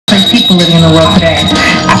people living in the world today.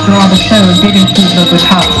 After all, the show did include local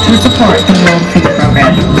tops to support the World Food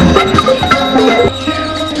Program.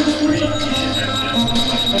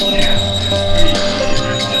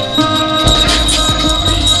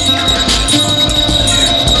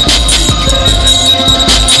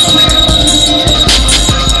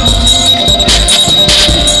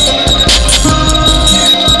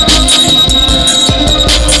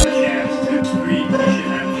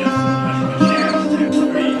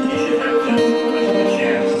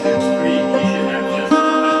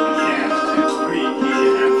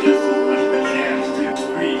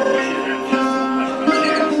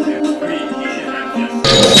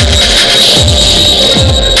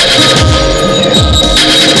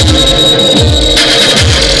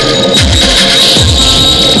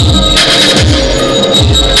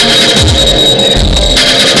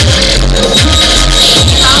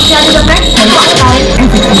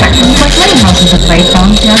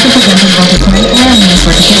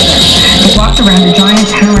 Around a giant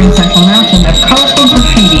towering central mountain of colorful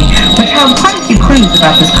graffiti, which held quite a few clues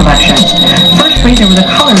about this collection. Firstly, there were the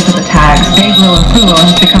colors of the tags. Negro and Puro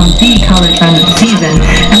has become the color trend of the season,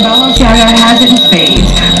 and Balenciaga has it in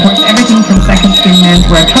spades. Worth everything from second string men's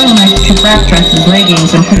wear turtlenecks to wrap dresses,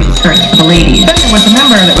 leggings, and pretty skirts for the ladies. Then there was a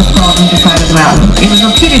number that was scrawled on the side of the mountain. It was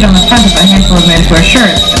repeated on the front of a handful of menswear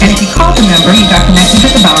shirts, and if you called the number, you got connected to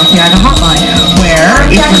the Balenciaga hotline, where,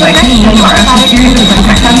 if you're like me, you are up to series of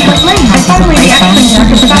and finally, the excellent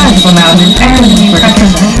circus size of the mountain is excellent for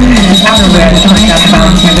different and outerwear that don't have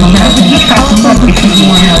Balenciaga show. Each costume must be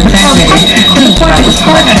completely activated to the point that it's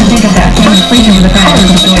hard to think of that famous region with the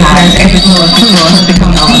colors of the tags. Every color of Puro has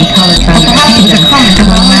become known color trend of the season, and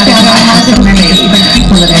Balenciaga has so many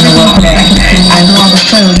people living in the world today. After all, the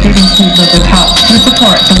show did include local tops to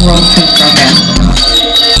support the World Food Program.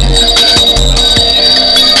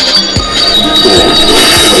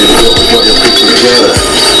 Got your picture together.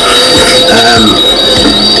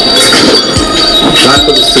 Can I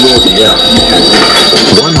put this towards you? Yeah.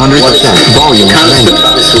 100% volume Constant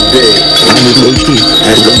that this will be. HD.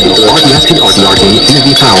 RTSP, RTRT,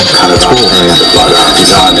 TV power, scroll area. Stuff like that.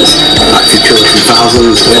 Designers. Like Futura 2000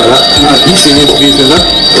 and stuff like that. You've seen interviews with them?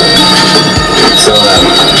 So,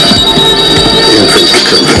 increase the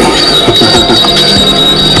company.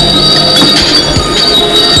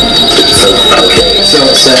 Okay, so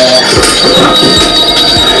it's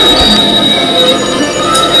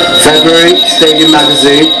February,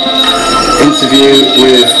 Stadiumagazine, interview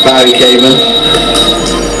with Barry Kamen,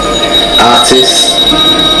 artist,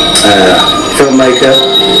 filmmaker,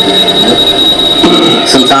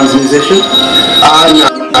 sometimes musician. No,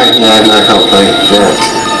 I can't play. Yeah.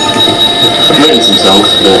 I've written some songs,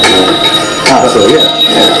 but so yeah,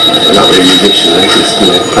 not really a musician, I just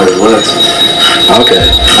play the words. Okay.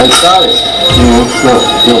 And stylist. Not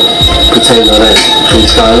pretend I don't do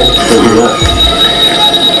styling, don't do that.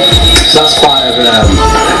 So that's quite a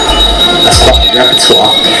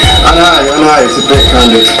repertoire. I know, it's a bit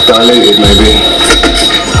kind of diluted maybe.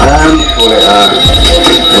 Call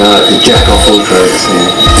it the jack off all trades.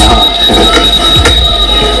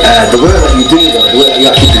 The work that you do though, the work that you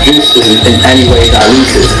actually produce isn't in any way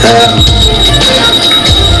diluted.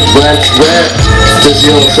 Where does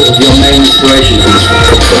your main inspiration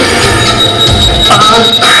come from?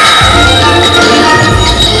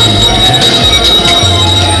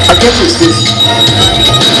 I guess it's this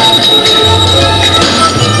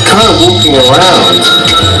kind of walking around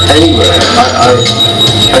anywhere.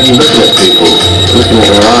 I'm looking at people, looking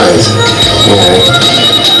at their eyes,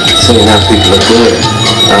 seeing how people are doing.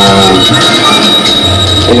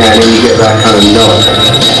 And then you get that kind of nod.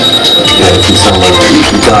 From someone,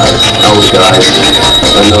 usually guys, old guys,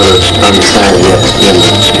 a nod of understanding,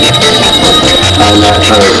 and that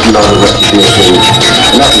kind of nod of recognition.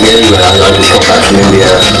 And that can be anywhere. I just got back from India,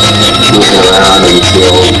 walking around and see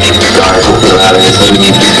old guys walking around and so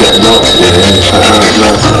you just get a nod, it's like,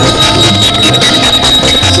 nice.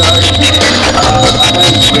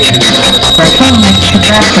 For turtlenecks to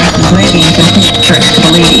wrap dresses, leggings, and pink skirts for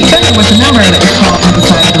the ladies. Then there was a number that was called on the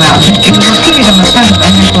side of the mountain. It was repeated on the front of a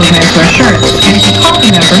handful of menswear shirts, and if you called the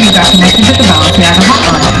number, you got connected to the Balenciaga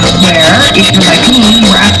hotline, where, if you're like me, you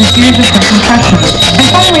were asked a series of first impressions. And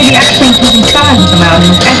finally, the excellent moving size of the mountain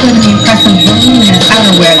was echoed in the impressive voluminous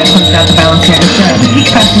outerwear that closed out the Balenciaga show. Each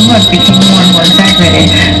costume look became more and more exaggerated,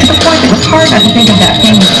 to the point that it was hard not to think of that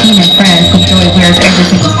famous teen in France when Joey wears every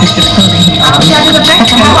single stitch of clothing he owns. Perhaps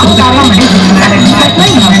it was a common dramatic type of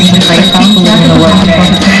something like people in the world today.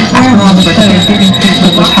 After all, the show did include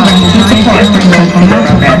local talent to support the World Food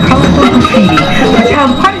Program. Colorful graffiti, which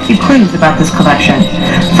held quite a few clues about this collection.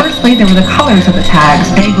 Firstly, there were the colors colors of the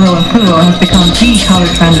tags, Negro and Fluo has become the color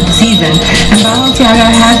trend of the season, and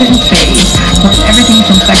Balenciaga has it in spades, with everything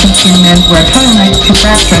from second skin menswear turtlenecks to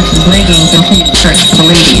wrap dresses, leggings, and pleated skirts for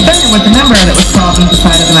the ladies. Then there was a number that was carved into the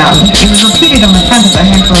side of the mountain. It was repeated on the front of a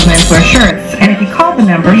handful of menswear shirts, and if you called the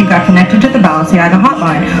number, you got connected to the Balenciaga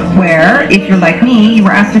hotline, where, if you're like me, you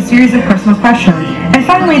were asked a series of personal questions. And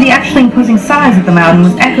finally, the actually imposing size of the mountain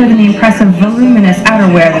was echoed in the impressive voluminous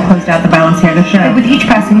outerwear that closed out the Balenciaga show. With each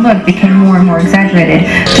passing look, became more and more exaggerated,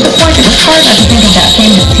 to the point it was hard not to think of that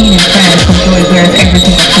famous scene in France when Joy wears every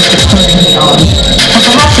single piece of clothing he owns. Or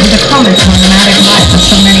perhaps it was a comment on the nomadic life of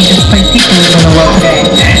so many displaced people who live in the world today.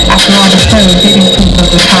 After all, the show did include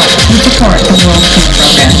local help to support the World Food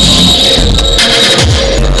Program.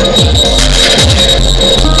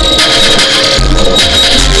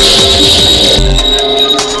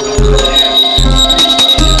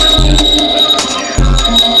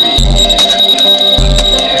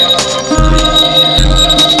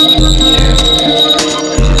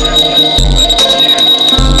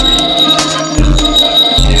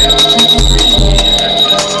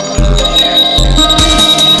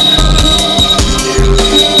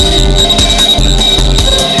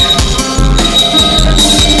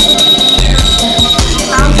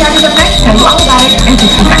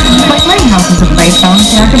 Like many houses of place,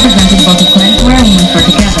 Balenciaga presented both its menswear and womenswear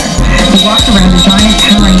together. We walked around a giant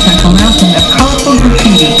towering central mountain of colorful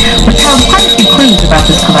graffiti, which held quite a few clues about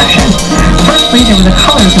this collection. Firstly, there were the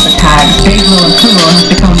colors of the tags. Negro and Fluo has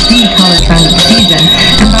become the color trend of the season,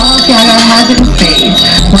 and Balenciaga has it in spades,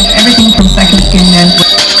 with everything from second skin menswear.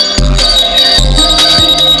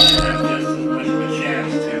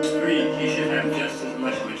 He should have just as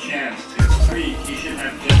much of a chance to.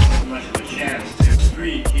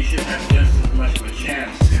 He should have